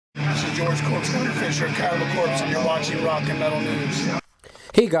is George Corpse, Hunter Fisher, Kylo Corpse, and you're watching Rock and Metal News.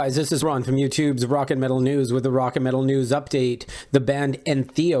 Hey guys, this is Ron from YouTube's Rock and Metal News with the Rock and Metal News update. The band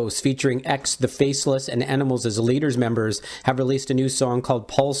Entheos, featuring X, the Faceless, and Animals as leaders members, have released a new song called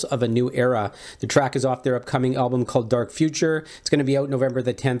Pulse of a New Era. The track is off their upcoming album called Dark Future. It's going to be out November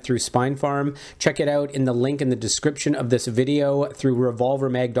the 10th through Spinefarm. Check it out in the link in the description of this video through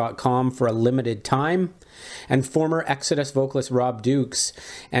revolvermag.com for a limited time. And former Exodus vocalist Rob Dukes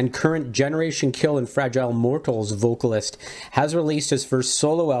and current Generation Kill and Fragile Mortals vocalist has released his first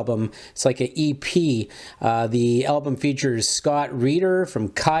solo album. It's like an EP. The album features Scott Reeder from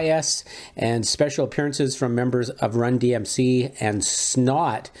Kyuss and special appearances from members of Run-DMC and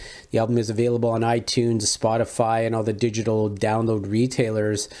Snot. The album is available on iTunes, Spotify, and all the digital download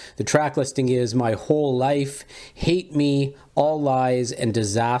retailers. The track listing is My Whole Life, Hate Me, All Lies, and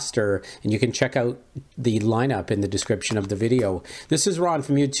Disaster. And you can check out the lineup in the description of the video. This is Ron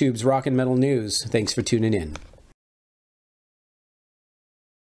from YouTube's Rock and Metal News. Thanks for tuning in.